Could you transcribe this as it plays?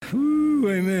Ooh,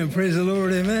 amen. Praise the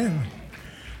Lord, amen.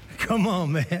 Come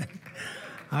on, man.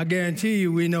 I guarantee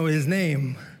you we know his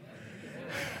name.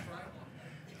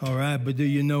 All right, but do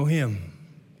you know him?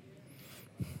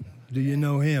 Do you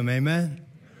know him, amen?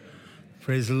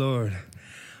 Praise the Lord.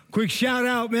 Quick shout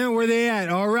out, man, where they at?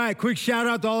 All right, quick shout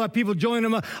out to all our people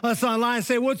joining us online.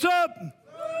 Say, what's up?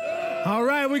 All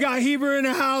right, we got Heber in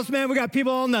the house, man. We got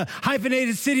people all in the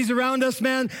hyphenated cities around us,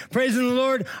 man. Praising the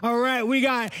Lord. All right, we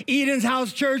got Eden's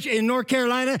House Church in North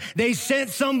Carolina. They sent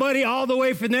somebody all the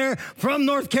way from there, from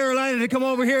North Carolina, to come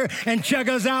over here and check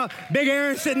us out. Big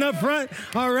Aaron sitting up front.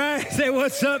 All right, say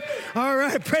what's up. All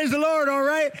right, praise the Lord. All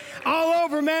right, all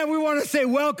over, man. We want to say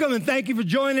welcome and thank you for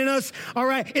joining us. All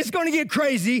right, it's going to get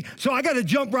crazy, so I got to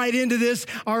jump right into this.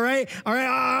 All right.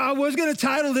 I was going to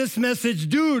title this message,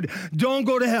 Dude, Don't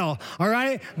Go to Hell. All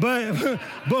right, but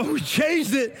we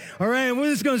changed it. All right, and we're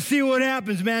just going to see what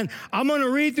happens, man. I'm going to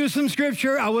read through some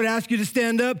scripture. I would ask you to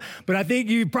stand up, but I think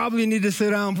you probably need to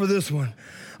sit down for this one.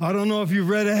 I don't know if you've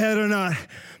read ahead or not,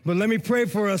 but let me pray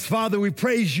for us. Father, we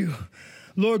praise you.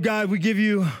 Lord God, we give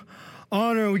you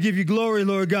honor and we give you glory,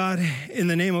 Lord God. In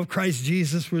the name of Christ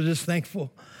Jesus, we're just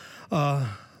thankful,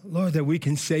 Lord, that we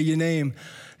can say your name,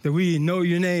 that we know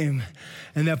your name,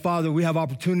 and that, Father, we have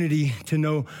opportunity to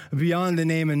know beyond the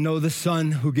name and know the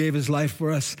Son who gave his life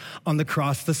for us on the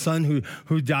cross, the Son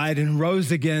who died and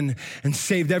rose again and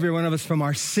saved every one of us from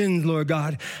our sins, Lord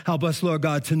God. Help us, Lord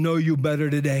God, to know you better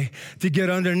today, to get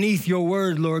underneath your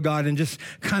word, Lord God, and just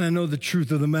kind of know the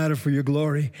truth of the matter for your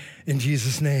glory. In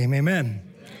Jesus' name, amen.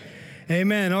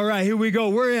 Amen. All right, here we go.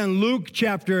 We're in Luke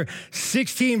chapter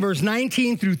 16, verse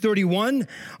 19 through 31.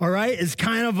 All right, it's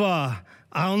kind of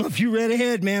I don't know if you read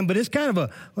ahead, man, but it's kind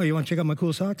of oh, you want to check out my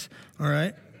cool socks? All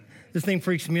right. This thing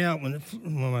freaks me out when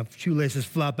my shoelaces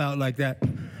flop out like that.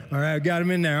 All right, I got them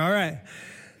in there. All right.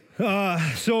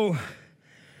 So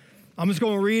I'm just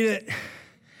going to read it,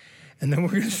 and then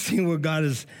we're going to see what God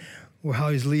is, how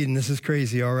he's leading. This is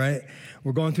crazy, all right?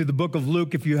 We're going through the book of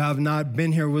Luke. If you have not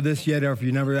been here with us yet, or if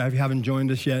you haven't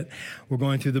joined us yet, we're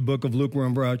going through the book of Luke. We're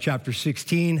in chapter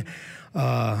 16.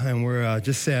 And we're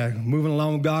just moving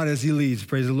along with God as he leads.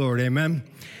 Praise the Lord. Amen.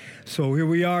 So here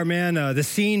we are, man. The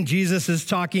scene, Jesus is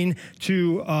talking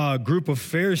to a group of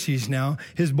Pharisees now.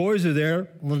 His boys are there,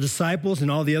 the disciples and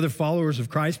all the other followers of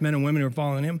Christ, men and women who are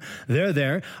following him. They're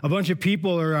there. A bunch of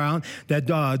people are around that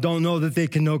don't know that they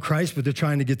can know Christ, but they're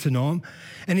trying to get to know him.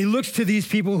 And he looks to these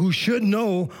people who should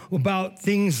know about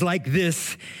things like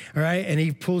this, all right? And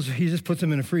he just puts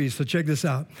them in a freeze. So check this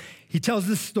out. He tells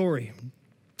this story.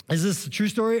 Is this a true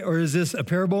story or is this a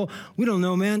parable? We don't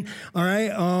know, man. All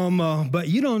right. But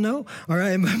you don't know. All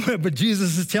right. But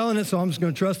Jesus is telling it, so I'm just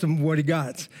going to trust him with what he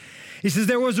got. He says,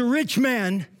 there was a rich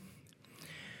man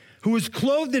who was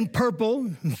clothed in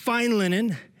purple and fine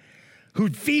linen,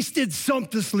 who'd feasted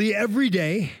sumptuously every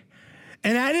day.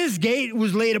 And at his gate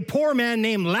was laid a poor man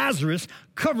named Lazarus,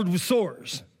 covered with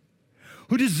sores,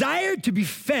 who desired to be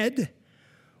fed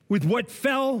with what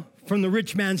fell from the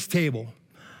rich man's table.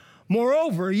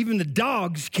 Moreover, even the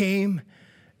dogs came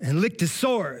and licked his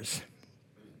sores.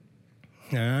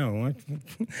 See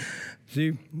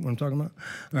what I'm talking about?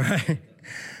 All right.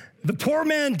 The poor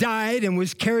man died and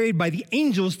was carried by the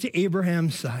angels to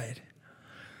Abraham's side.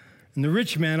 And the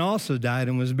rich man also died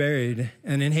and was buried.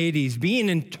 And in Hades, being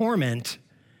in torment,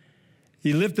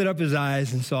 he lifted up his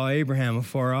eyes and saw Abraham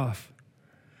afar off,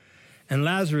 and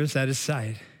Lazarus at his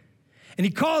side. And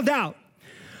he called out,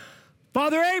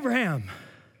 Father Abraham,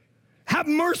 have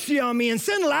mercy on me and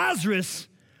send Lazarus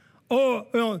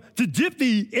to dip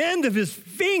the end of his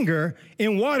finger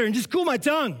in water and just cool my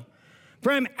tongue,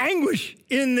 for I'm anguish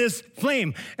in this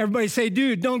flame. Everybody say,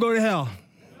 dude, don't go to hell.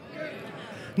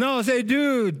 No, say,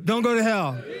 dude, don't go to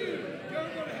hell.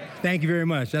 Thank you very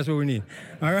much. That's what we need.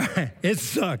 All right. It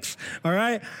sucks. All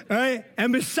right. All right.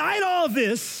 And beside all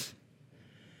this,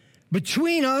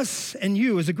 between us and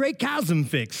you is a great chasm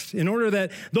fixed, in order that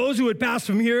those who would pass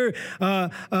from here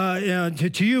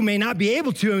to you may not be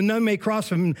able to, and none may cross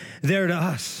from there to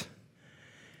us.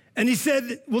 And he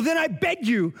said, well, then I beg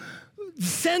you,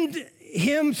 send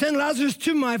Lazarus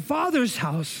to my father's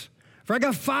house, for I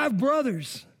got 5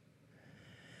 brothers.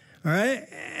 All right?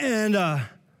 And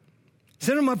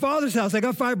send him to my father's house. I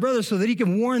got 5 brothers, so that he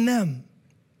can warn them,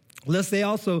 lest they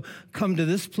also come to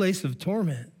this place of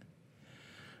torment.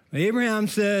 Abraham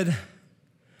said,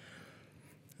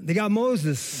 they got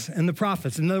Moses and the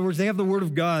prophets. In other words, they have the word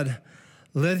of God.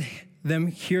 Let them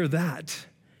hear that.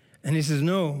 And he says,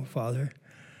 no, Father,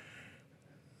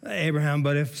 Abraham,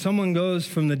 but if someone goes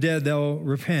from the dead, they'll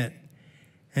repent.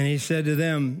 And he said to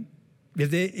them,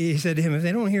 if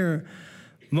they don't hear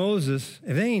Moses,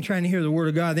 if they ain't trying to hear the word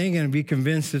of God, they ain't going to be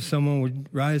convinced if someone would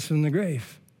rise from the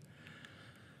grave.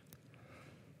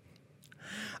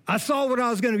 I saw what I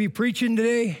was going to be preaching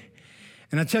today,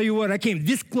 and I tell you what, I came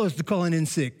this close to calling in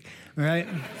sick, all right?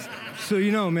 So,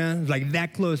 you know, man, like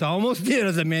that close. I almost did.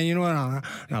 I said, man, you know what? I'm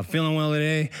not feeling well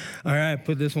today. All right,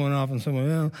 put this one off on someone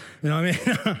else. You know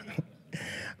what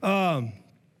I mean?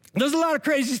 There's a lot of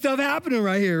crazy stuff happening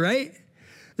right here, right?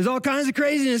 There's all kinds of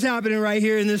craziness happening right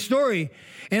here in this story.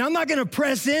 And I'm not going to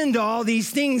press into all these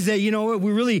things that, you know,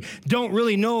 we really don't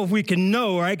really know if we can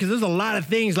know, right? Because there's a lot of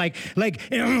things like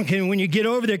when you get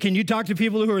over there, can you talk to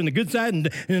people who are on the good side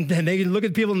and they can look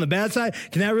at people on the bad side?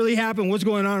 Can that really happen? What's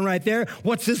going on right there?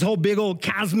 What's this whole big old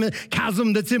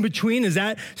chasm that's in between? Is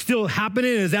that still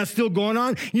happening? Is that still going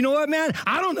on? You know what, man?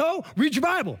 I don't know. Read your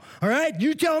Bible, all right?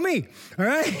 You tell me, all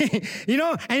right? You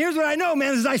know, and here's what I know,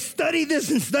 man, as I study this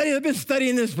and I've been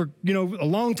studying this for, you know, a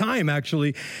long time,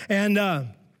 actually. And,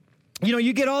 you know,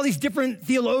 you get all these different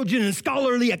theologian and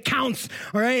scholarly accounts,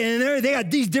 all right? And they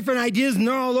got these different ideas, and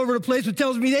they're all over the place, which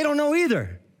tells me they don't know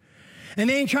either. And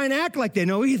they ain't trying to act like they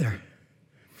know either.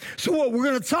 So what we're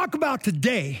going to talk about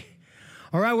today,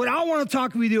 all right, what I want to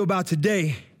talk with you about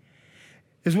today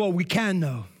is what we can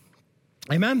know.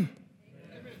 Amen?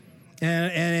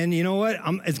 And you know what?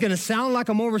 It's going to sound like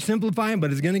I'm oversimplifying,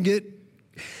 but it's going to get,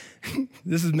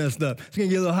 this is messed up. It's going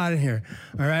to get a little hot in here,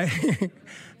 all right?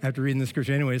 After reading the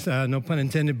scripture. Anyways, no pun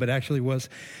intended, but actually was.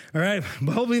 All right?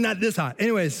 But hopefully not this hot.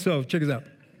 Anyways, so check this out.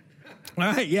 All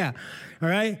right, yeah. All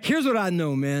right? Here's what I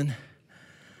know, man.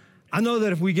 I know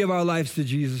that if we give our lives to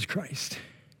Jesus Christ,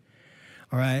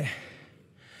 all right,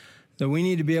 that we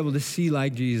need to be able to see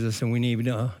like Jesus and we need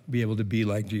to be able to be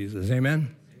like Jesus.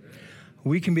 Amen?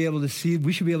 We should be able to see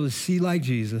like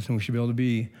Jesus and we should be able to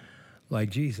be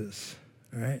like Jesus.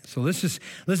 All right? So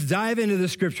let's dive into the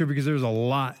scripture because there's a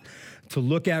lot to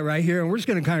look at right here. And we're just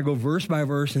going to kind of go verse by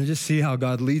verse and just see how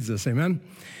God leads us. Amen?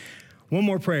 One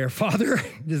more prayer. Father,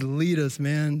 just lead us,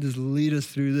 man. Just lead us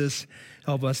through this.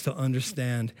 Help us to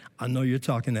understand. I know you're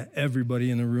talking to everybody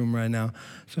in the room right now,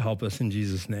 so help us in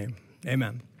Jesus' name.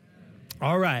 Amen.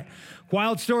 All right.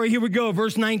 Wild story. Here we go.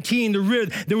 Verse 19.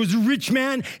 There was a rich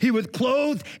man. He was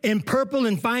clothed in purple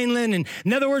and fine linen.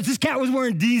 In other words, this cat was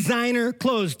wearing designer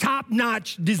clothes,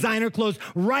 top-notch designer clothes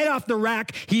right off the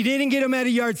rack. He didn't get them at a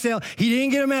yard sale. He didn't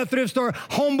get them at a thrift store.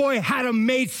 Homeboy had them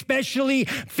made specially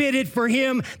fitted for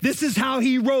him. This is how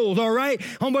he rolled, all right?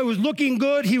 Homeboy was looking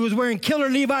good. He was wearing killer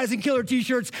Levi's and killer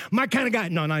T-shirts. My kind of guy.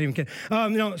 No, not even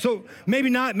kidding. So maybe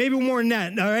not. Maybe more than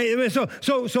that, all right?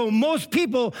 So most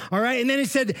people, all right? And then he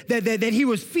said that he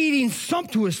was feeding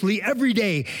sumptuously every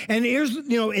day. And here's,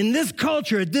 in this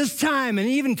culture, at this time, and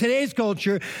even today's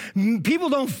culture, people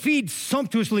don't feed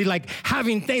sumptuously like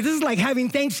this is like having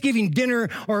Thanksgiving dinner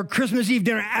or Christmas Eve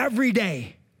dinner every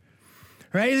day.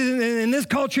 Right? In this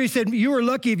culture, he said, you were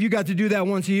lucky if you got to do that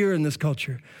once a year in this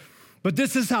culture. But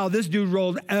this is how this dude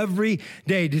rolled every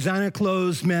day. Designer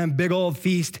clothes, man, big old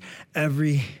feast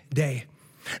every day.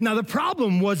 Now, the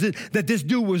problem wasn't that this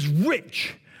dude was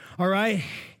rich. All right?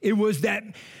 It was that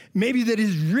maybe that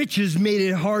his riches made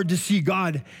it hard to see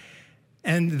God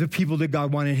and the people that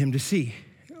God wanted him to see.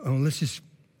 Let's just,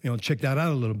 check that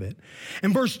out a little bit.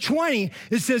 In verse 20,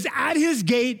 it says, at his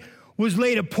gate was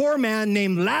laid a poor man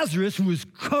named Lazarus who was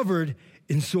covered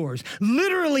in sores.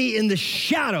 Literally in the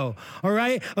shadow, all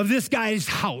right, of this guy's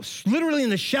house. Literally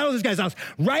in the shadow of this guy's house.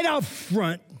 Right out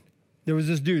front, there was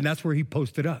this dude, and that's where he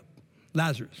posted up,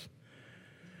 Lazarus.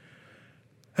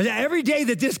 Every day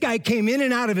that this guy came in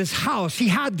and out of his house, he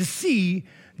had to see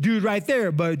dude right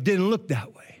there, but it didn't look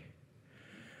that way.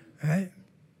 Right?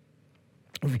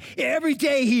 Every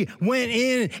day he went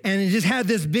in and just had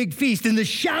this big feast. In the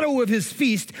shadow of his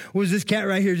feast was this cat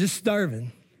right here just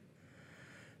starving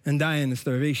and dying of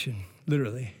starvation,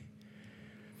 literally.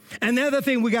 And the other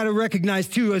thing we got to recognize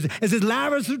too is that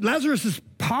Lazarus'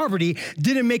 poverty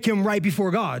didn't make him right before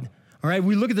God. All right,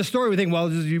 we look at the story, we think, well,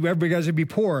 everybody has to be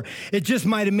poor. It just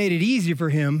might have made it easier for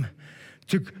him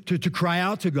to cry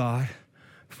out to God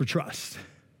for trust.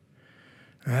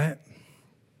 All right?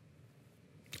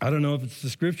 I don't know if it's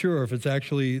the scripture or if it's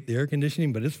actually the air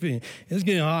conditioning, but it's getting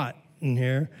hot in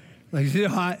here. Like, is it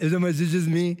hot? Is it just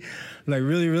me? Like,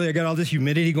 really, really, I got all this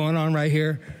humidity going on right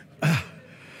here.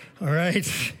 All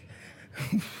right?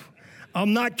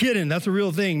 I'm not kidding. That's a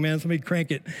real thing, man. Somebody crank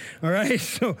it. All right?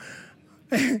 So...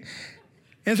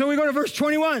 And so we go to verse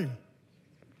 21.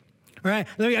 All right,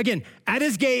 again, at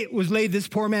his gate was laid this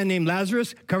poor man named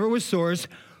Lazarus, covered with sores,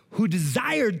 who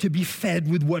desired to be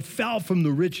fed with what fell from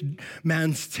the rich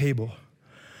man's table.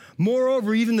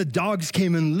 Moreover, even the dogs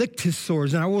came and licked his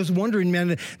sores. And I was wondering,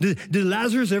 man, did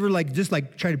Lazarus ever just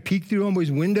try to peek through homeboy's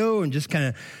window and just kind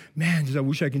of, man, I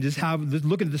wish I could just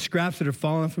looking at the scraps that are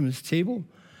falling from his table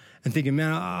and thinking,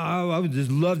 man, I would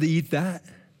just love to eat that.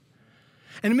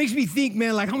 And it makes me think,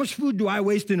 man, like, how much food do I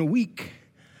waste in a week?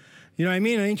 You know what I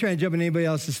mean? I ain't trying to jump in anybody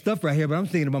else's stuff right here, but I'm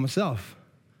thinking about myself.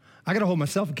 I got to hold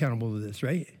myself accountable to this,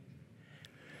 right?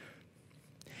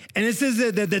 And it says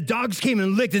that the dogs came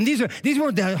and licked. And these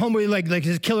weren't the homeboy, like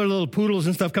his killer little poodles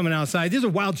and stuff coming outside. These are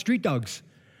wild street dogs,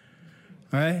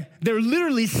 all right? They're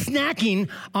literally snacking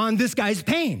on this guy's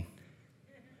pain.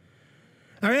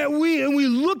 All right, we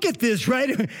look at this,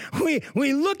 right?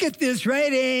 We look at this,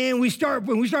 right? And we start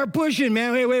pushing,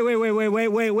 man.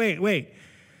 Wait.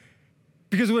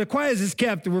 Because when quiet is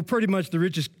kept, we're pretty much the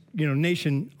richest,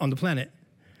 nation on the planet.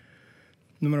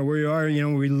 No matter where you are,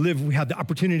 we live, we have the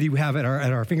opportunity we have at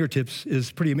our fingertips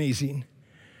is pretty amazing.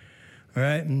 All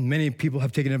right, and many people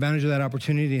have taken advantage of that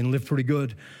opportunity and live pretty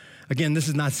good. Again, this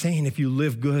is not saying if you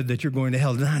live good that you're going to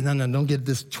hell. No, don't get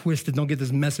this twisted. Don't get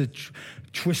this message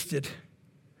twisted.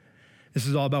 This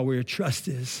is all about where your trust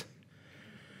is.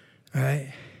 All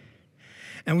right?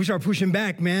 And we start pushing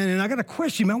back, man. And I got a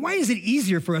question, man. Why is it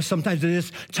easier for us sometimes to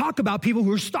just talk about people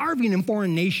who are starving in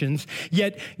foreign nations,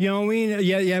 yet, we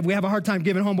have a hard time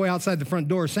giving homeboy outside the front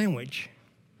door a sandwich?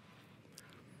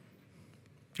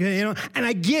 And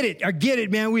I get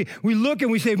it, man. We look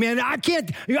and we say, man, I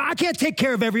can't take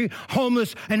care of every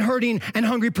homeless and hurting and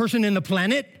hungry person in the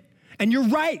planet. And you're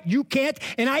right, you can't,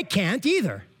 and I can't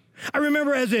either. I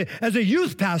remember as a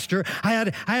youth pastor,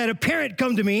 I had a parent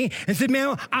come to me and said,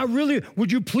 man,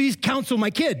 would you please counsel my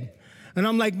kid? And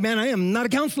I'm like, man, I am not a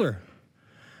counselor.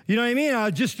 You know what I mean? I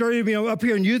just started up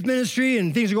here in youth ministry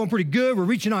and things are going pretty good. We're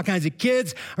reaching all kinds of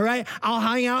kids, all right? I'll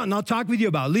hang out and I'll talk with you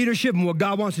about leadership and what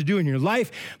God wants to do in your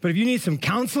life. But if you need some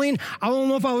counseling, I don't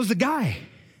know if I was the guy.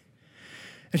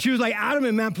 And she was like,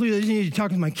 adamant, man, please, I just need to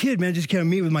talk to my kid, man. Just kind of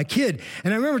meet with my kid.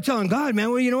 And I remember telling God, man,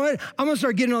 well, you know what? I'm going to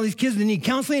start getting all these kids that need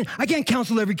counseling. I can't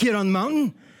counsel every kid on the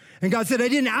mountain. And God said, I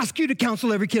didn't ask you to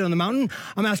counsel every kid on the mountain.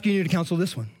 I'm asking you to counsel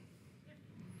this one.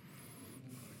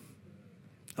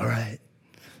 All right.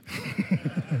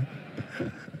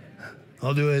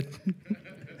 I'll do it.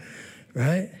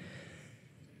 Right?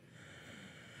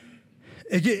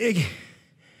 It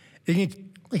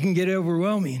can get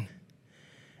overwhelming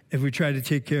if we try to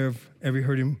take care of every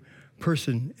hurting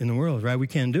person in the world, right? We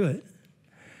can't do it.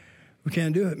 We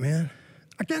can't do it, man.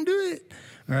 I can't do it,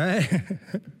 all right?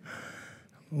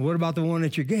 What about the one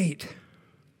at your gate?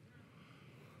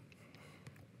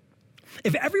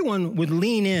 If everyone would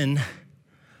lean in,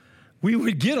 we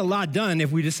would get a lot done if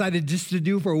we decided just to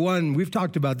do for one. We've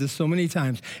talked about this so many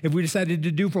times. If we decided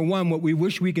to do for one what we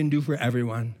wish we can do for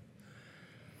everyone.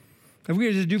 If we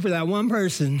could just do for that one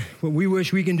person what we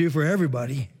wish we can do for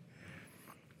everybody.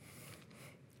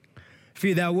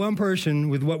 Feed that one person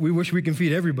with what we wish we can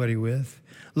feed everybody with.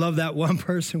 Love that one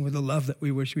person with the love that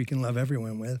we wish we can love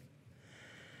everyone with.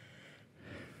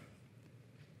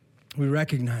 We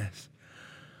recognize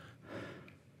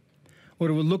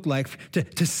what it would look like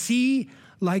to see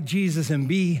like Jesus and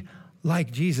be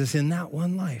like Jesus in that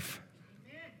one life.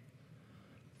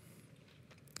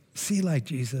 See like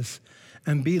Jesus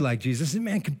and be like Jesus. And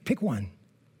man can pick one.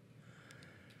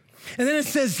 And then it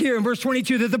says here in verse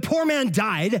 22 that the poor man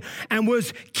died and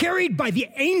was carried by the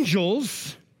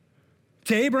angels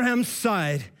to Abraham's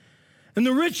side. And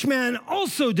the rich man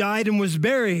also died and was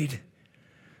buried.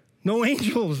 No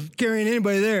angels carrying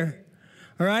anybody there.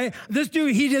 All right? This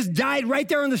dude, he just died right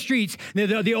there on the streets.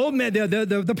 The old man,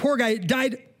 the poor guy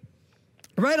died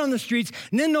right on the streets,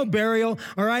 and then no burial.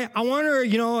 All right? I wonder,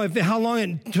 how long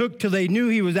it took till they knew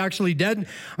he was actually dead.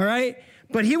 All right?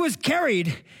 But he was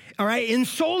carried, all right, in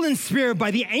soul and spirit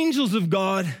by the angels of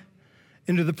God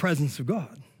into the presence of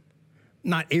God.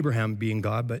 Not Abraham being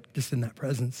God, but just in that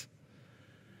presence.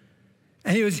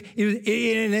 And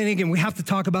and again, we have to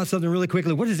talk about something really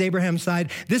quickly. What is Abraham's side?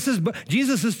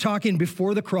 Jesus is talking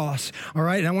before the cross, all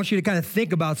right? And I want you to kind of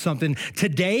think about something.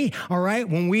 Today, all right,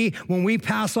 when we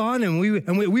pass on and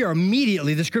we are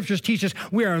immediately, the scriptures teach us,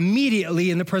 we are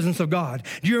immediately in the presence of God.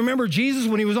 Do you remember Jesus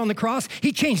when he was on the cross?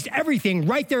 He changed everything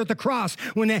right there at the cross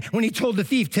when he told the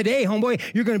thief, today, homeboy,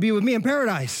 you're going to be with me in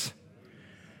paradise.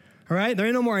 All right? There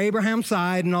ain't no more Abraham's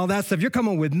side and all that stuff. You're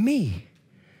coming with me.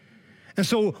 And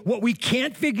so what we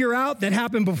can't figure out that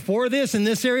happened before this in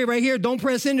this area right here, don't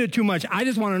press into it too much. I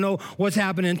just want to know what's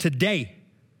happening today.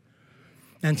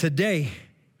 And today,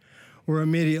 we're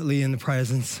immediately in the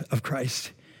presence of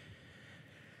Christ.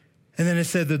 And then it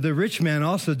said that the rich man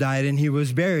also died and he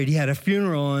was buried. He had a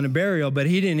funeral and a burial, but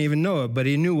he didn't even know it, but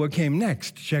he knew what came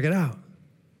next. Check it out.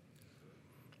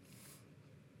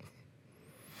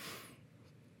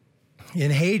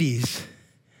 in Hades,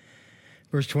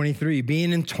 verse 23,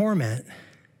 being in torment,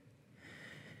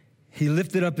 he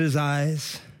lifted up his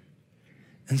eyes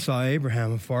and saw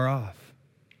Abraham afar off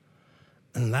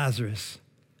and Lazarus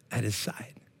at his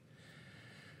side.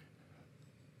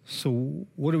 So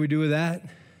what do we do with that?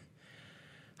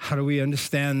 How do we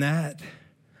understand that?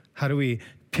 How do we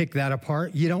pick that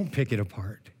apart? You don't pick it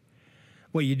apart.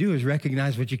 What you do is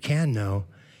recognize what you can know,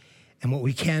 and what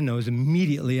we can know is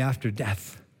immediately after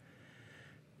death,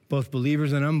 both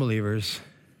believers and unbelievers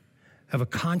have a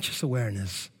conscious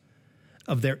awareness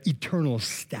of their eternal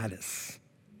status.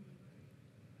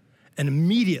 And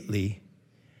immediately,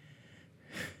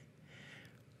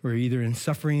 we're either in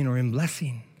suffering or in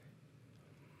blessing.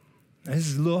 This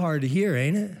is a little hard to hear,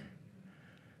 ain't it?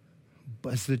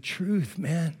 But it's the truth,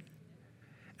 man.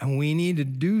 And we need to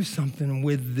do something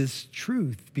with this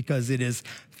truth because it is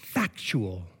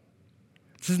factual.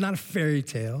 This is not a fairy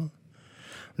tale.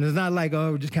 And it's not like,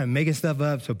 oh, we're just kind of making stuff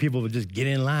up so people would just get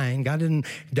in line. God didn't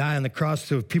die on the cross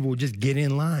so people would just get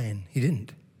in line. He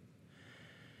didn't.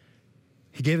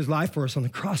 He gave his life for us on the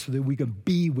cross so that we could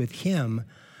be with him,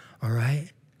 all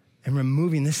right? And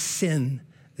removing the sin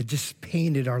that just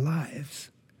painted our lives.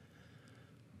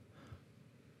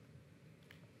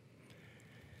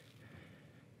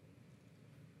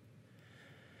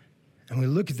 And we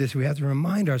look at this, we have to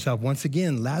remind ourselves, once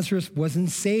again, Lazarus wasn't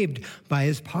saved by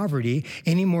his poverty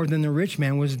any more than the rich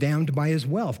man was damned by his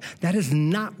wealth. That is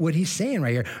not what he's saying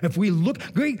right here. If we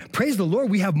look, great, praise the Lord,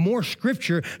 we have more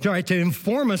scripture to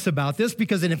inform us about this,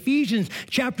 because in Ephesians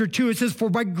chapter 2, it says, for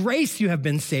by grace you have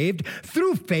been saved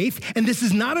through faith, and this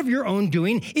is not of your own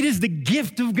doing, it is the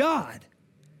gift of God.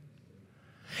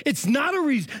 It's not a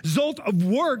result of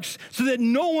works so that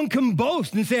no one can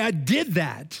boast and say, I did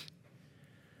that.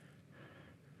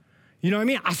 You know what I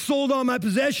mean? I sold all my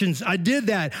possessions. I did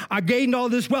that. I gained all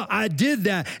this wealth. I did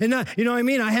that. And you know what I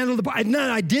mean? I handled I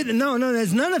didn't. No,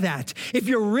 there's none of that. If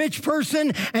you're a rich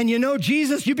person and you know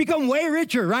Jesus, you become way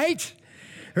richer, right?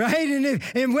 Right?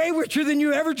 And way richer than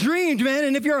you ever dreamed, man.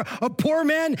 And if you're a poor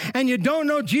man and you don't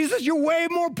know Jesus, you're way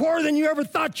more poor than you ever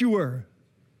thought you were.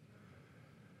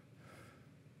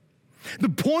 The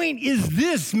point is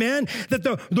this, man, that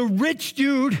the rich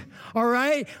dude, all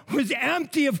right, who's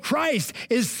empty of Christ,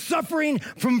 is suffering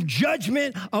from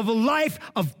judgment of a life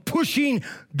of pushing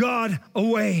God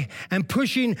away and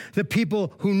pushing the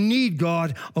people who need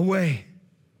God away.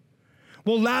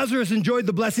 Well, Lazarus enjoyed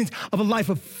the blessings of a life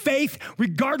of faith,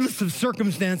 regardless of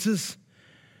circumstances.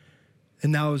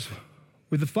 And that was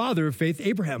with the father of faith,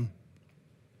 Abraham.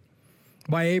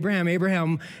 By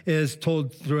Abraham is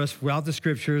told through us throughout the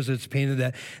scriptures, it's painted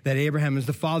that Abraham is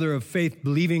the father of faith,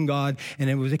 believing God, and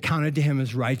it was accounted to him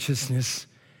as righteousness.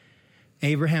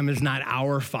 Abraham is not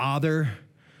our father,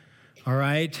 all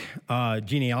right?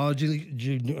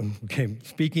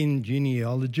 Speaking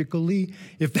genealogically,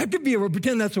 if that could be a word,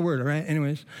 pretend that's a word, all right?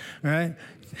 Anyways, all right?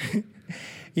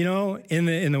 You know,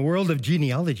 in the world of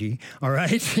genealogy, all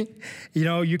right, you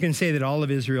know, you can say that all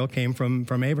of Israel came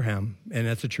from Abraham, and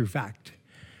that's a true fact.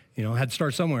 You know, had to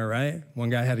start somewhere, right? One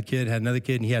guy had a kid, had another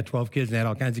kid, and he had 12 kids, and they had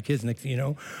all kinds of kids. Next thing you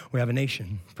know, we have a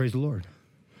nation. Praise the Lord.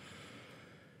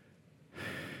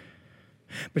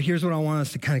 But here's what I want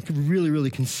us to kind of really,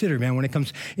 really consider, man, when it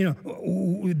comes, you know,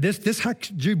 this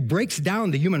breaks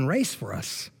down the human race for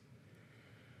us.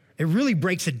 It really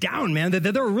breaks it down, man, that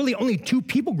there are really only two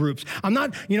people groups. I'm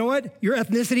not, you know what? Your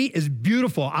ethnicity is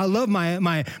beautiful. I love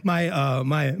my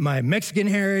Mexican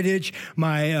heritage,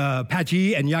 my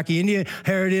Apache and Yaqui Indian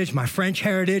heritage, my French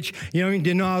heritage. You know what I mean?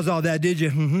 Didn't know I was all that, did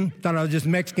you? Thought I was just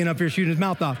Mexican up here shooting his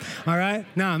mouth off. All right?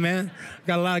 Nah, man.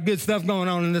 Got a lot of good stuff going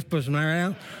on in this person right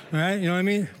now. All right? You know what I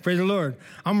mean? Praise the Lord.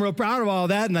 I'm real proud of all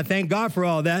that, and I thank God for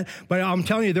all that. But I'm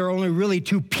telling you, there are only really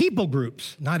two people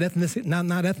groups, not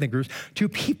ethnic groups, two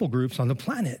people groups on the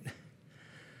planet,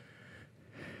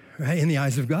 right? In the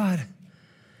eyes of God.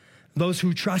 Those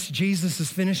who trust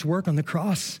Jesus' finished work on the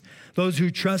cross, those who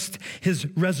trust his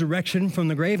resurrection from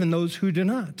the grave, and those who do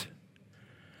not.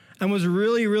 And what's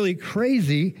really, really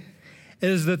crazy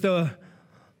is that the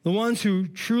ones who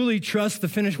truly trust the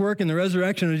finished work and the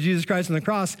resurrection of Jesus Christ on the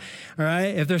cross, all right,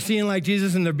 if they're seeing like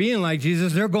Jesus and they're being like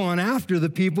Jesus, they're going after the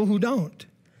people who don't.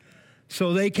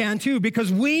 So they can too,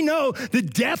 because we know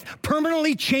that death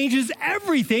permanently changes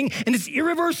everything and it's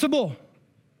irreversible.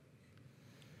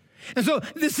 And so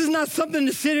this is not something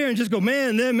to sit here and just go,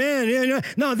 man.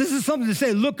 No, this is something to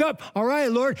say, look up. All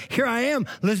right, Lord, here I am.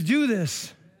 Let's do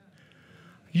this.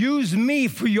 Use me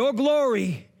for your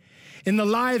glory. in the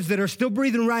lives that are still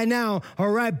breathing right now. All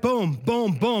right, boom,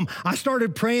 boom, boom. I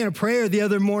started praying a prayer the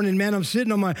other morning, man. I'm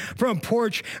sitting on my front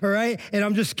porch, all right, and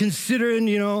I'm just considering,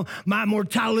 my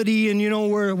mortality and,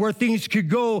 where things could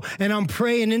go. And I'm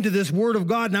praying into this word of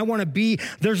God, and I want to be,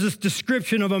 there's this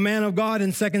description of a man of God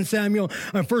in 1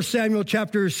 Samuel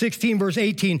chapter 16, verse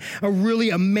 18, a really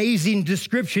amazing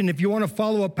description. If you want to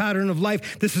follow a pattern of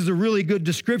life, this is a really good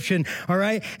description, all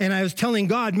right? And I was telling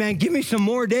God, man, give me some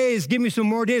more days. Give me some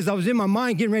more days. I was in my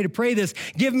mind getting ready to pray this.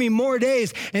 Give me more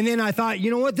days. And then I thought,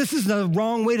 you know what? This is the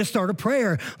wrong way to start a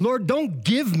prayer. Lord, don't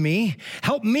give me.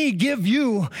 Help me give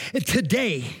you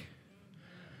today.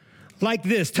 Like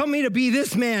this. Tell me to be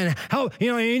this man.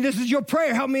 This is your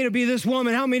prayer. Help me to be this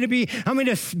woman. Help me to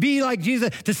be like Jesus,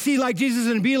 to see like Jesus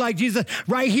and be like Jesus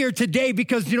right here today,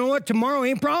 because you know what? Tomorrow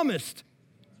ain't promised.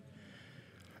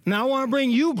 Now I want to bring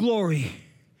you glory.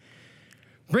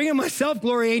 Bringing myself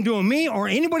glory ain't doing me or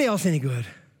anybody else any good.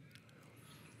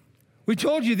 We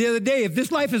told you the other day, if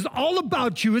this life is all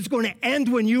about you, it's going to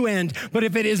end when you end. But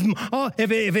if it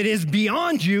is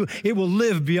beyond you, it will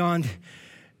live beyond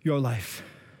your life.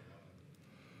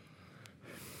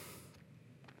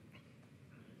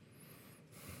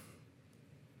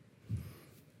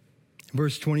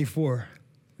 Verse 24,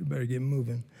 we better get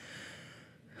moving.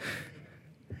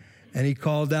 And he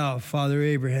called out, Father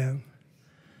Abraham,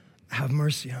 have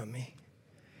mercy on me.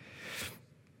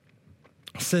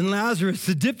 Send Lazarus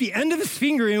to dip the end of his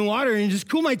finger in water and just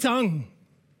cool my tongue.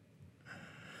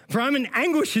 For I'm in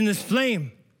anguish in this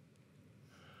flame.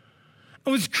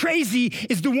 And what's crazy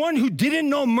is the one who didn't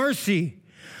know mercy,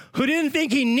 who didn't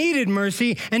think he needed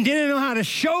mercy and didn't know how to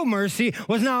show mercy,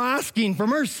 was now asking for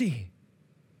mercy.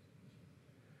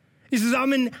 He says,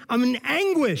 I'm in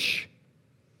anguish.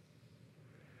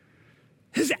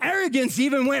 His arrogance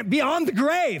even went beyond the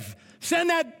grave. Send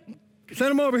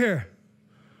him over here.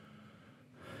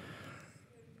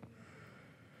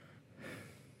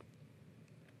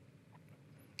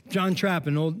 John Trapp,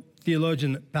 an old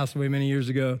theologian that passed away many years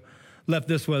ago, left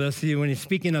this with us. When he's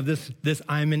speaking of this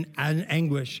I'm in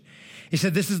anguish. He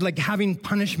said, this is like having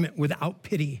punishment without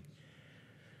pity,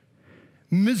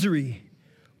 misery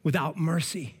without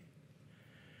mercy,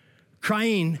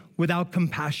 crying without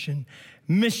compassion,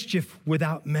 mischief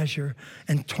without measure,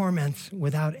 and torments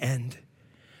without end.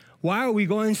 Why are we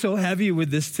going so heavy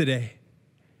with this today?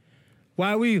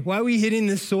 Why are we hitting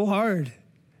this so hard?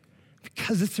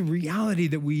 Because it's a reality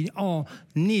that we all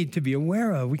need to be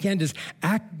aware of. We can't just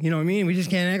act, We just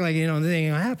can't act like, this ain't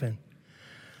going to happen.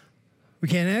 We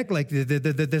can't act like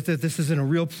this isn't a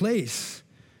real place.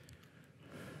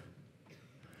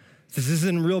 This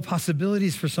isn't real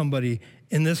possibilities for somebody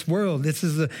in this world. This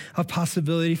is a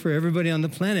possibility for everybody on the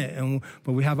planet.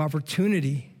 But we have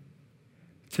opportunity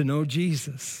to know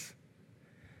Jesus.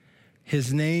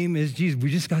 His name is Jesus.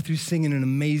 We just got through singing an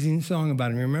amazing song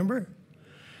about him, remember?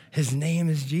 His name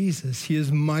is Jesus. He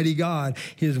is mighty God.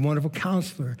 He is wonderful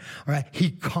counselor. All right.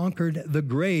 He conquered the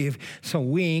grave, so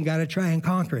we ain't got to try and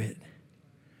conquer it.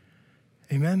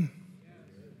 Amen.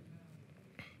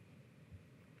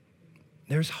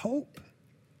 There's hope.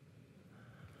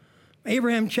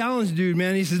 Abraham challenged dude,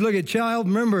 man. He says, look at child,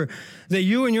 remember that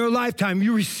you in your lifetime,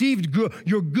 you received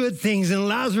your good things, and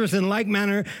Lazarus in like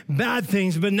manner, bad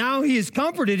things. But now he is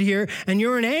comforted here and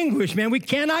you're in anguish, man. We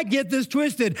cannot get this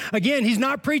twisted. Again, he's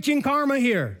not preaching karma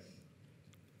here.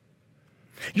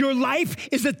 Your life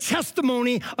is a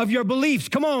testimony of your beliefs.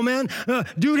 Come on, man.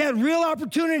 Dude had real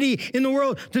opportunity in the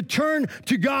world to turn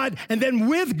to God, and then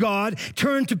with God,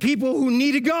 turn to people who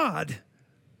needed God.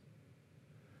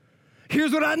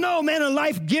 Here's what I know, man. A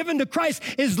life given to Christ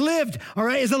is lived, all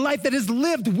right, is a life that is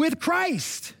lived with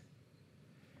Christ.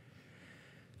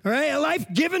 All right? A life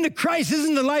given to Christ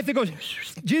isn't the life that goes,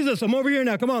 Jesus, I'm over here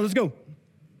now. Come on, let's go.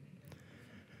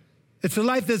 It's a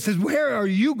life that says, where are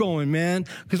you going, man?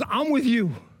 Because I'm with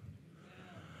you.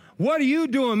 What are you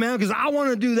doing, man? Because I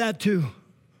want to do that too.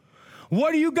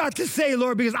 What do you got to say,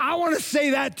 Lord? Because I want to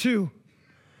say that too.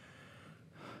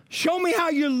 Show me how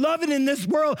you're loving in this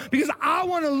world, because I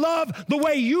want to love the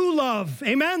way you love.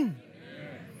 Amen?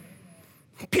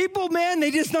 People, man,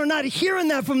 they just are not hearing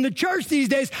that from the church these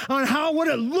days on what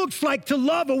it looks like to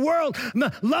love a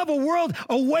world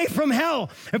away from hell.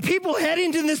 And people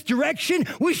heading in this direction,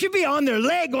 we should be on their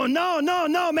leg going, no,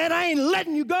 man, I ain't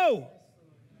letting you go.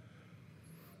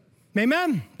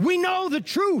 Amen? We know the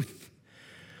truth.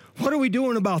 What are we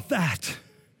doing about that?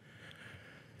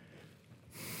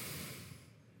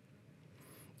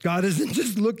 God isn't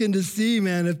just looking to see,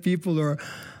 man, if people are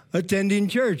attending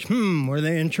church. Were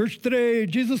they in church today?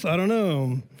 Jesus, I don't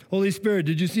know. Holy Spirit,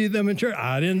 did you see them in church?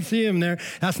 I didn't see him there.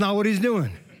 That's not what he's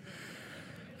doing.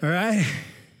 All right?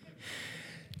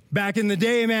 Back in the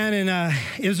day, man, and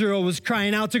Israel was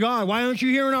crying out to God, why aren't you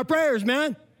hearing our prayers,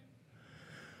 man?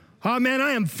 Oh, man,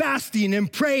 I am fasting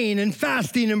and praying and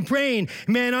fasting and praying.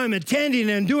 Man, I'm attending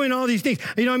and doing all these things.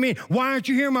 You know what I mean? Why aren't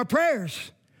you hearing my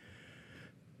prayers?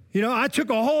 You know, I took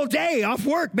a whole day off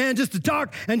work, man, just to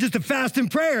talk and just to fast and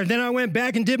prayer. Then I went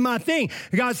back and did my thing.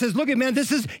 God says, look, man,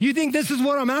 you think this is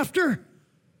what I'm after?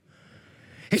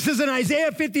 He says in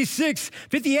Isaiah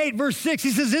 58, verse 6,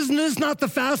 he says, isn't this not the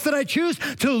fast that I choose?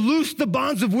 To loose the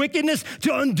bonds of wickedness,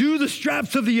 to undo the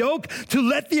straps of the yoke, to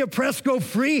let the oppressed go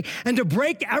free, and to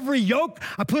break every yoke.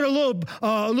 I put a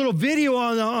little video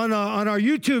on our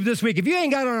YouTube this week. If you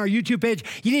ain't got it on our YouTube page,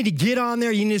 you need to get on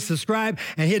there. You need to subscribe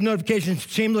and hit notifications.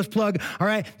 Shameless plug, all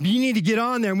right? You need to get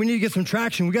on there, and we need to get some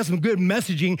traction. We got some good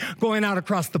messaging going out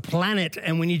across the planet,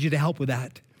 and we need you to help with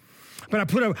that. But I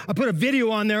put a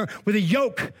video on there with a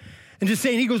yoke and just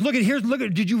saying, he goes, look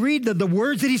at, did you read the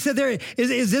words that he said there?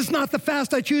 Is this not the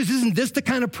fast I choose? Isn't this the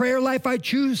kind of prayer life I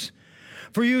choose?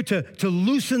 For you to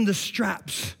loosen the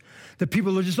straps that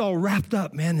people are just all wrapped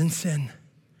up, man, in sin.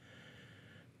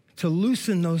 To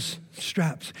loosen those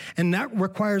straps. And that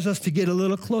requires us to get a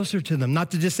little closer to them,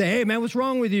 not to just say, hey, man, what's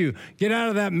wrong with you? Get out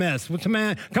of that mess. What's the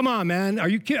man? Come on, man. Are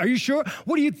you sure?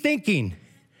 What are you thinking?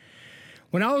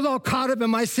 When I was all caught up in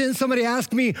my sin, somebody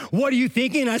asked me, what are you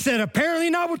thinking? I said, apparently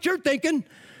not what you're thinking.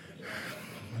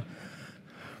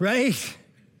 Right?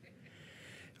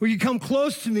 Well, you come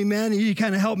close to me, man, and you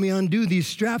kind of help me undo these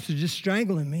straps that are just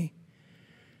strangling me.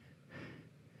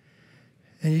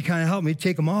 And you kind of help me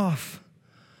take them off.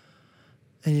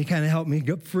 And you kind of help me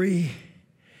get free.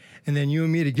 And then you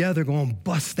and me together go and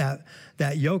bust that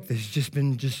yoke that's just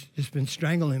been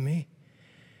strangling me.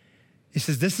 He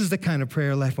says, this is the kind of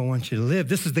prayer life I want you to live.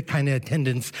 This is the kind of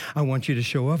attendance I want you to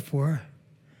show up for.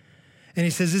 And he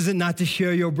says, is it not to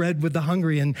share your bread with the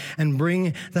hungry and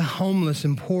bring the homeless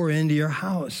and poor into your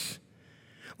house?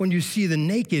 When you see the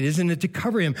naked, isn't it to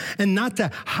cover him and not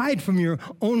to hide from your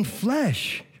own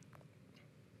flesh?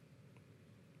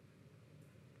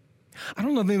 I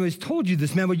don't know if anybody's told you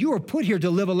this, man, but you were put here to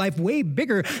live a life way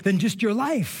bigger than just your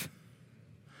life.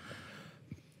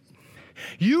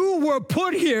 You were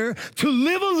put here to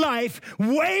live a life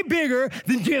way bigger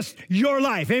than just your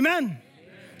life. Amen? Amen.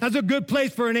 That's a good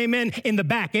place for an amen in the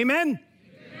back. Amen? Amen.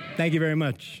 Thank you very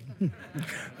much.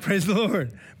 Praise the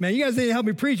Lord. Man, you guys need to help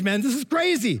me preach, man. This is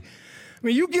crazy. I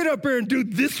mean, you get up here and do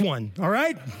this one, all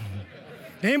right?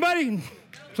 Anybody?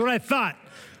 That's what I thought,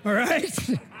 all right?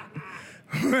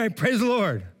 All right, praise the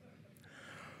Lord.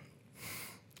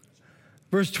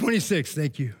 Verse 26,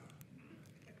 thank you.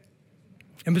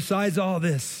 And besides all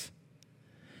this,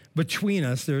 between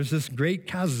us, there's this great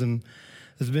chasm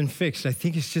that's been fixed. I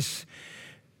think it's just,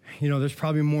 there's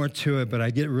probably more to it, but I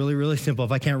get really, really simple.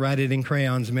 If I can't write it in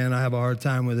crayons, man, I have a hard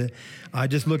time with it. I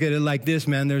just look at it like this,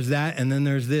 man. There's that, and then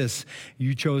there's this.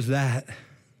 You chose that,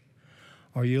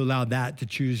 or you allowed that to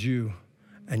choose you,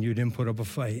 and you didn't put up a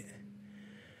fight.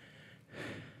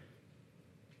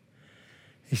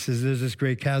 He says, there's this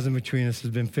great chasm between us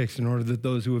has been fixed in order that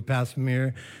those who would pass from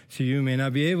here to you may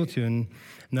not be able to, and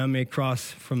none may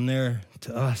cross from there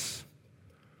to us.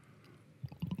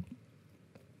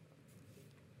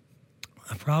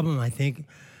 A problem, I think,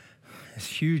 is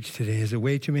huge today is that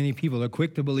way too many people are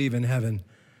quick to believe in heaven,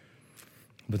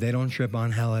 but they don't trip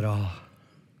on hell at all.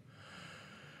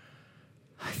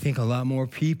 I think a lot more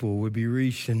people would be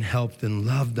reached and helped and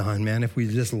loved on, man, if we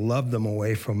just loved them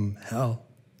away from hell.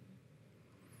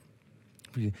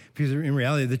 Because in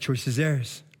reality, the choice is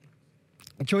theirs.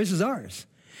 The choice is ours.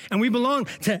 And we belong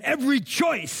to every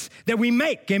choice that we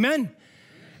make, amen?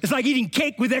 It's like eating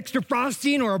cake with extra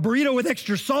frosting or a burrito with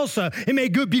extra salsa. It may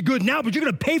be good now, but you're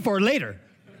going to pay for it later,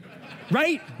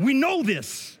 right? We know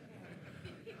this,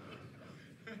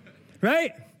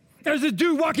 right? There's this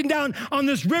dude walking down on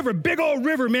this river, big old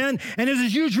river, man. And there's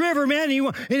this huge river, man.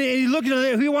 And he looked at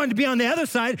it. He wanted to be on the other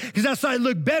side because that side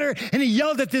looked better. And he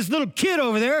yelled at this little kid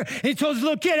over there. And he told his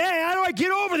little kid, hey, how do I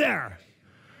get over there?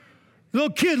 The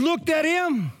little kid looked at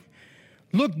him,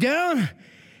 looked down.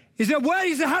 He said, what?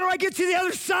 He said, how do I get to the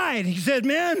other side? He said,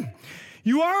 man,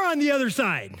 you are on the other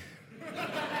side.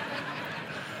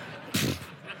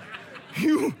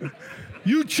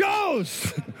 You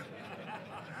chose.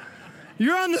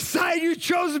 You're on the side you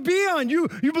chose to be on. You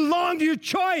belong to your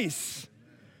choice.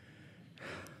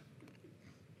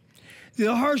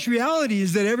 The harsh reality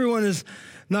is that everyone is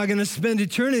not going to spend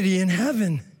eternity in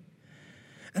heaven.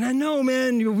 And I know,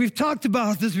 man, we've talked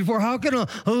about this before. How can a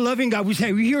loving God, we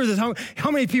hear this,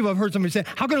 how many people have heard somebody say,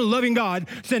 how can a loving God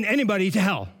send anybody to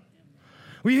hell?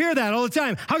 We hear that all the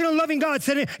time. How can a loving God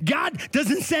send it? God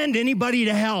doesn't send anybody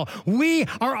to hell. We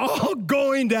are all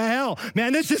going to hell.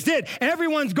 Man, this is it.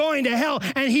 Everyone's going to hell,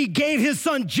 and he gave his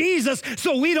son Jesus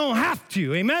so we don't have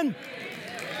to. Amen?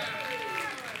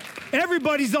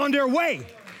 Everybody's on their way.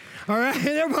 All right,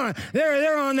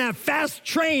 they're on that fast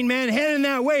train, man, heading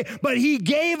that way. But he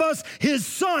gave us his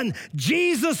son,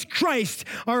 Jesus Christ,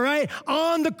 all right,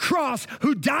 on the cross,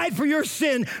 who died for your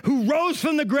sin, who rose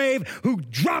from the grave, who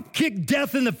drop-kicked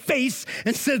death in the face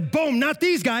and said, boom, not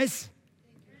these guys.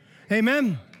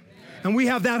 Amen? And we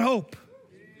have that hope.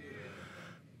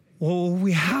 Well,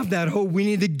 we have that hope. We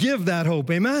need to give that hope.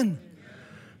 Amen?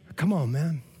 Come on,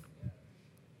 man.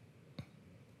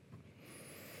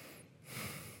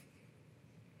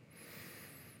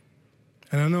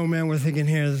 And I know, man, we're thinking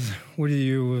here, what are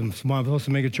you, am I supposed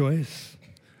to make a choice?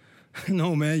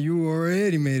 No, man, you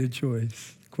already made a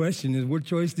choice. The question is, what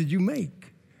choice did you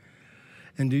make?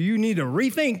 And do you need to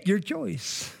rethink your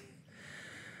choice?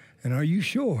 And are you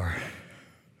sure?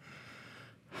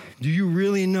 Do you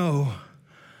really know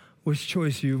which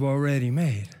choice you've already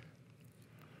made?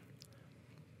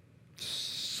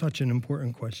 Such an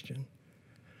important question.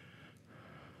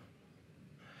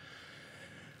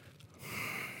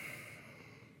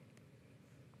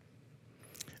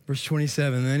 Verse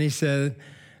 27, then he said,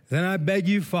 then I beg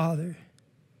you, Father,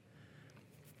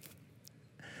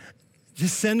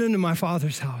 just send him to my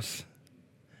father's house.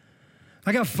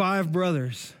 I got 5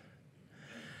 brothers.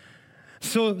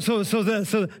 So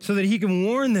that he can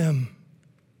warn them.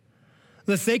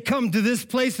 Lest they come to this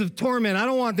place of torment. I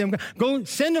don't want them. Go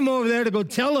send them over there to go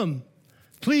tell them.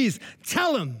 Please,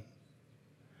 tell them.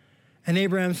 And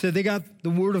Abraham said, they got the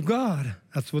word of God.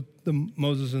 That's what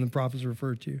Moses and the prophets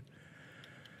refer to.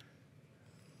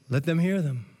 Let them hear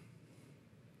them.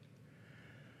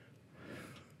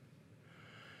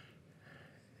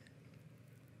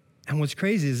 And what's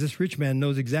crazy is this rich man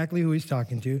knows exactly who he's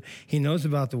talking to. He knows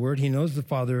about the word. He knows the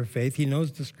father of faith. He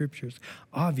knows the scriptures,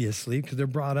 obviously, because they're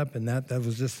brought up in that. That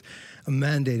was just a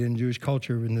mandate in Jewish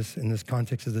culture in this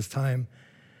context of this time.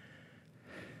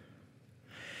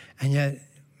 And yet,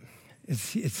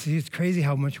 it's crazy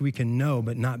how much we can know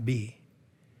but not be.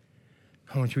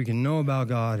 How much we can know about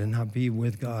God and not be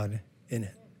with God in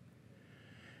it.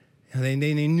 And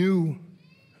they knew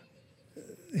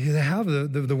they have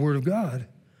the word of God.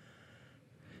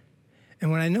 And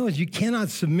what I know is you cannot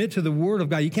submit to the word of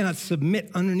God. You cannot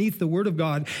submit underneath the word of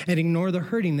God and ignore the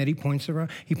hurting that he points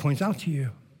out to you.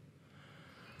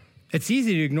 It's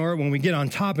easy to ignore it when we get on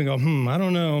top and go, I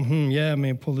don't know, yeah, I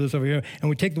may pull this over here. And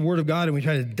we take the word of God and we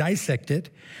try to dissect it.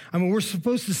 I mean, we're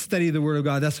supposed to study the word of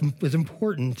God. That's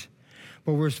important.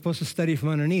 But we're supposed to study from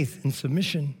underneath in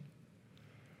submission.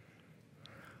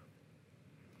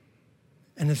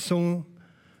 And it's so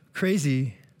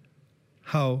crazy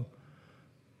how,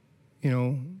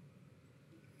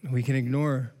 we can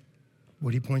ignore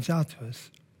what he points out to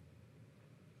us.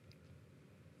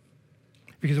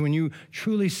 Because when you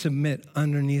truly submit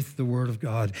underneath the word of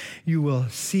God, you will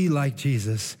see like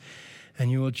Jesus, and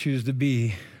you will choose to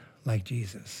be like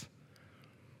Jesus.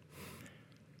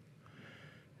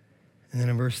 And then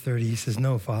in verse 30, he says,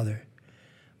 no, Father,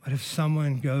 but if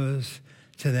someone goes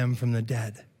to them from the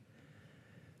dead,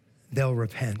 they'll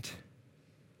repent.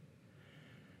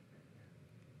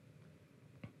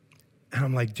 And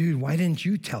I'm like, dude, why didn't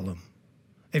you tell them?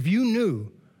 If you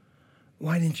knew,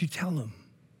 why didn't you tell them?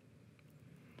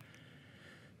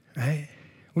 Right?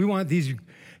 We want these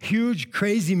huge,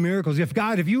 crazy miracles.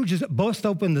 If you would just bust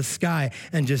open the sky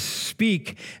and just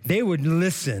speak, they would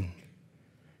listen.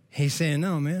 He's saying,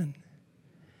 no, man.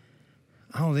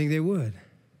 I don't think they would.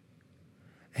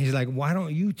 And he's like, why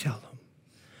don't you tell them?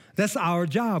 That's our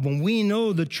job. When we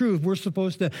know the truth, we're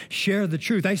supposed to share the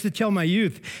truth. I used to tell my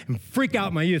youth and freak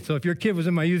out my youth. So if your kid was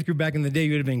in my youth group back in the day,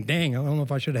 you would have been, dang, I don't know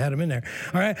if I should have had him in there.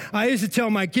 All right. I used to tell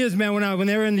my kids, man, when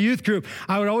they were in the youth group,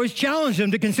 I would always challenge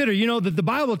them to consider, that the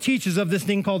Bible teaches of this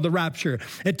thing called the rapture.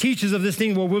 It teaches of this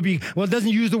thing where it doesn't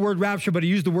use the word rapture, but it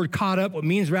used the word caught up, what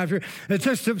means rapture. It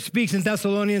just speaks in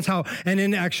Thessalonians and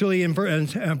in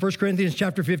 1 Corinthians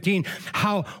chapter 15,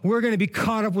 how we're going to be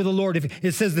caught up with the Lord.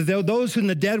 It says that those in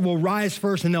the dead will rise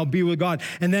first and they'll be with God.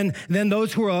 And then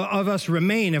those who are of us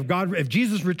remain. If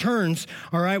Jesus returns,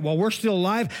 all right, while we're still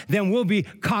alive, then we'll be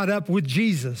caught up with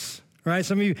Jesus. All right,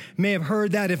 some of you may have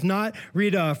heard that. If not,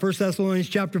 read 1 Thessalonians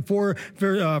chapter 4,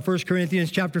 1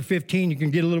 Corinthians chapter 15. You can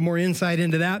get a little more insight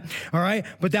into that. All right,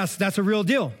 but that's a real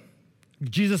deal.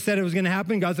 Jesus said it was going to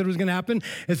happen. God said it was going to happen.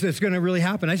 It's going to really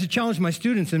happen. I used to challenge my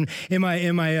students in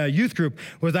my youth group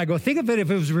was I go, think of it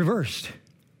if it was reversed.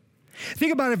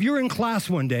 Think about if you're in class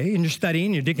one day and you're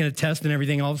studying, you're taking a test and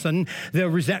everything, all of a sudden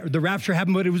the rapture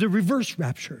happened, but it was a reverse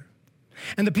rapture.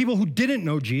 And the people who didn't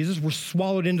know Jesus were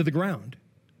swallowed into the ground.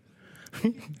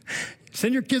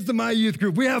 Send your kids to my youth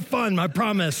group. We have fun, I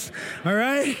promise. All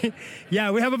right?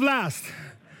 Yeah, we have a blast.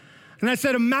 And I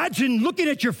said, imagine looking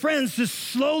at your friends just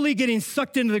slowly getting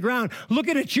sucked into the ground,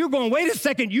 looking at you going, wait a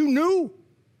second, you knew?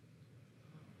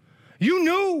 You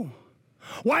knew?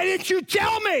 Why didn't you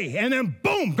tell me? And then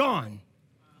boom, gone.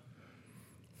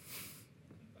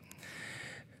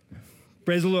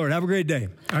 Praise the Lord. Have a great day.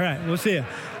 All right, we'll see you.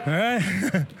 All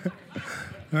right?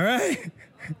 All right?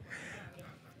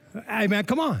 Hey, man,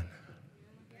 come on.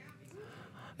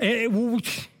 We're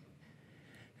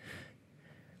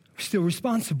still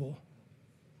responsible.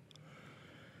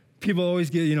 People always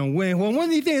get, when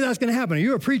do you think that's going to happen? Are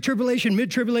you a pre-tribulation,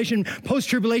 mid-tribulation,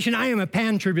 post-tribulation? I am a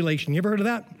pan-tribulation. You ever heard of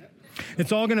that?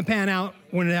 It's all going to pan out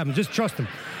when it happens. Just trust him.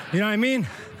 You know what I mean?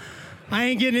 I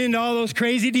ain't getting into all those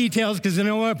crazy details because you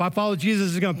know what? If I follow Jesus,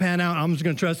 it's going to pan out. I'm just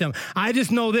going to trust him. I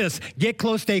just know this. Get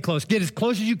close, stay close. Get as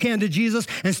close as you can to Jesus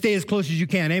and stay as close as you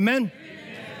can. Amen?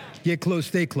 Get close,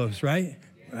 stay close, right?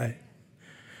 Right.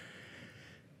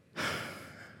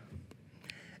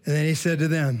 And then he said to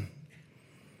them,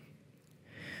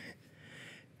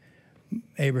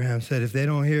 Abraham said, if they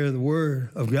don't hear the word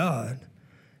of God,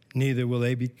 neither will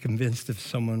they be convinced if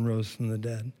someone rose from the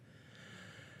dead.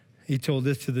 He told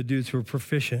this to the dudes who were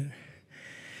proficient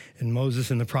in Moses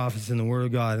and the prophets and the word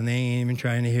of God, and they ain't even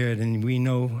trying to hear it. And we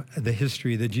know the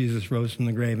history that Jesus rose from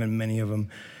the grave, and many of them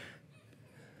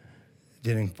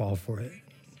didn't fall for it,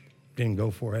 didn't go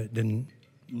for it, didn't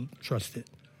trust it.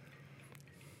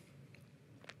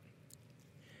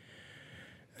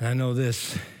 And I know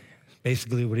this.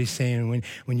 Basically what he's saying,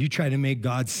 when you try to make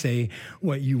God say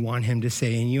what you want him to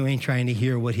say and you ain't trying to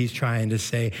hear what he's trying to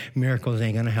say, miracles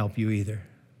ain't going to help you either.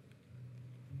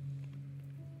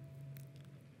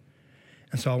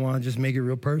 And so I want to just make it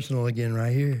real personal again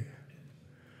right here.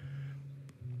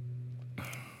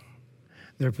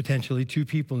 There are potentially 2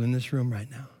 people in this room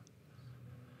right now.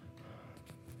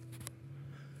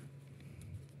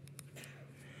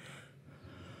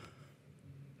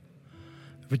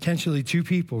 Potentially 2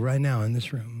 people right now in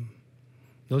this room.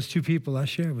 Those 2 people I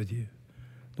share with you.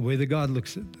 The way that God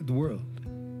looks at the world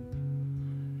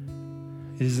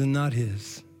is not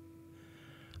his,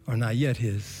 or not yet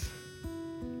his.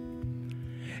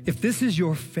 If this is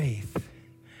your faith,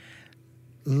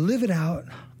 live it out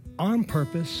on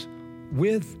purpose,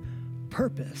 with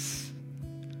purpose.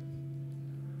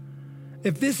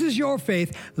 If this is your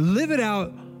faith, live it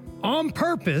out on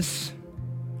purpose,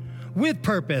 with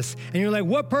purpose. And you're like,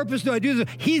 what purpose do I do this?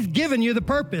 He's given you the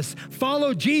purpose.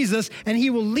 Follow Jesus and he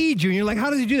will lead you. And you're like, how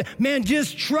does he do that? Man,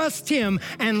 just trust him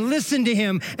and listen to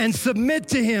him and submit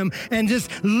to him and just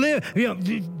live,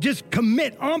 just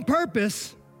commit on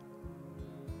purpose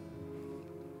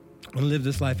and live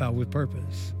this life out with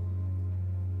purpose.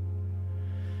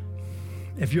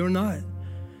 If you're not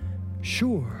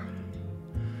sure,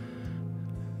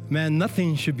 man,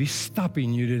 nothing should be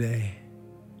stopping you today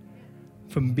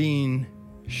from being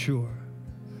sure,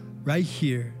 right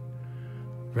here,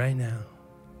 right now.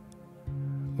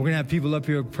 We're going to have people up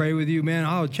here pray with you. Man,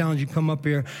 I'll challenge you, come up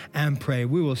here and pray.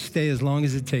 We will stay as long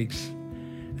as it takes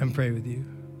and pray with you.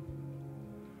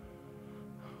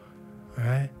 All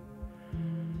right?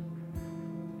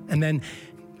 And then,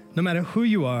 no matter who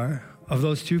you are, of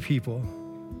those 2 people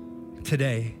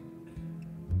today,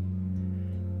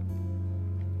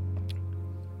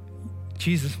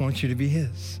 Jesus wants you to be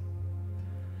his.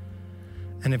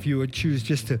 And if you would choose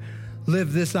just to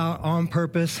live this out on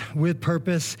purpose, with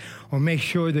purpose, or make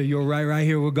sure that you're right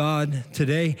here with God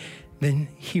today, then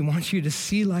he wants you to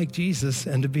see like Jesus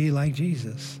and to be like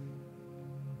Jesus.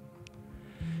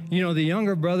 The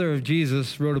younger brother of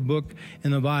Jesus wrote a book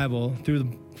in the Bible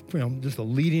through just the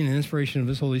leading and inspiration of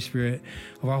his Holy Spirit,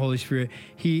 of our Holy Spirit.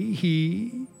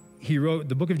 He wrote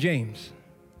the book of James.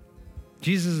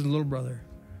 Jesus' little brother.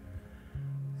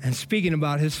 And speaking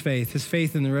about his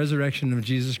faith in the resurrection of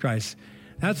Jesus Christ.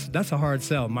 That's a hard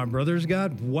sell. My brother's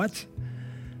God? What?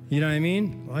 You know what I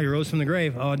mean? Well, he rose from the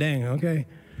grave. Oh, dang, okay.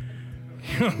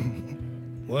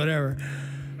 Whatever.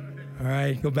 All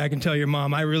right, go back and tell your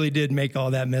mom, I really did make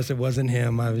all that mess. It wasn't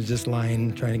him. I was just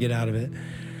lying, trying to get out of it.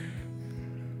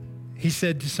 He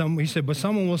said, but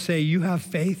someone will say, you have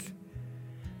faith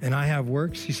and I have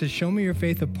works. He said, show me your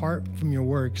faith apart from your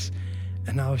works,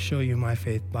 and I'll show you my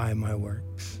faith by my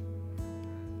works.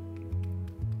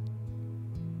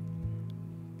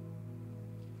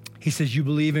 He says, you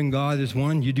believe in God as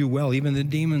one, you do well. Even the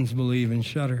demons believe and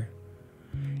shudder.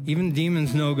 Even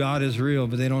demons know God is real,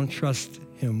 but they don't trust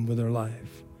him with their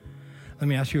life. Let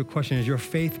me ask you a question. Is your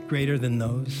faith greater than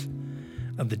those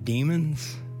of the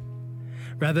demons?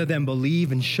 Rather than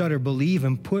believe and shudder, believe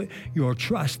and put your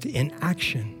trust in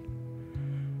action.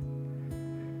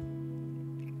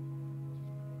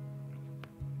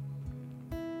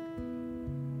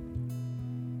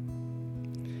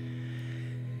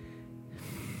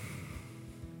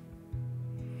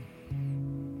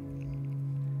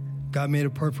 God made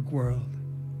a perfect world.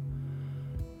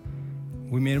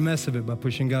 We made a mess of it by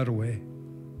pushing God away.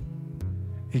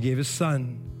 He gave his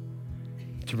son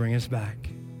to bring us back.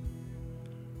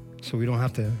 So we don't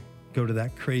have to go to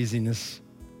that craziness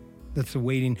that's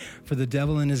waiting for the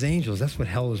devil and his angels. That's what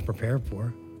hell is prepared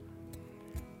for.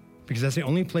 Because that's the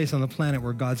only place on the planet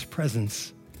where God's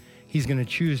presence, he's going to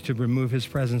choose to remove his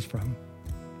presence from.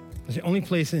 It's the only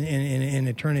place in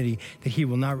eternity that he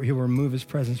will remove his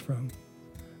presence from.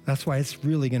 That's why it's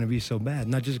really going to be so bad.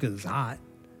 Not just because it's hot.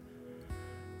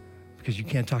 Because you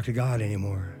can't talk to God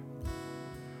anymore.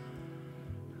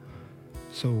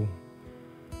 So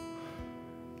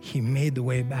he made the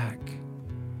way back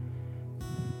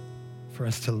for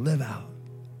us to live out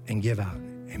and give out.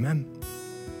 Amen.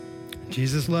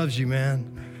 Jesus loves you,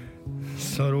 man.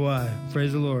 So do I.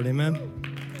 Praise the Lord. Amen.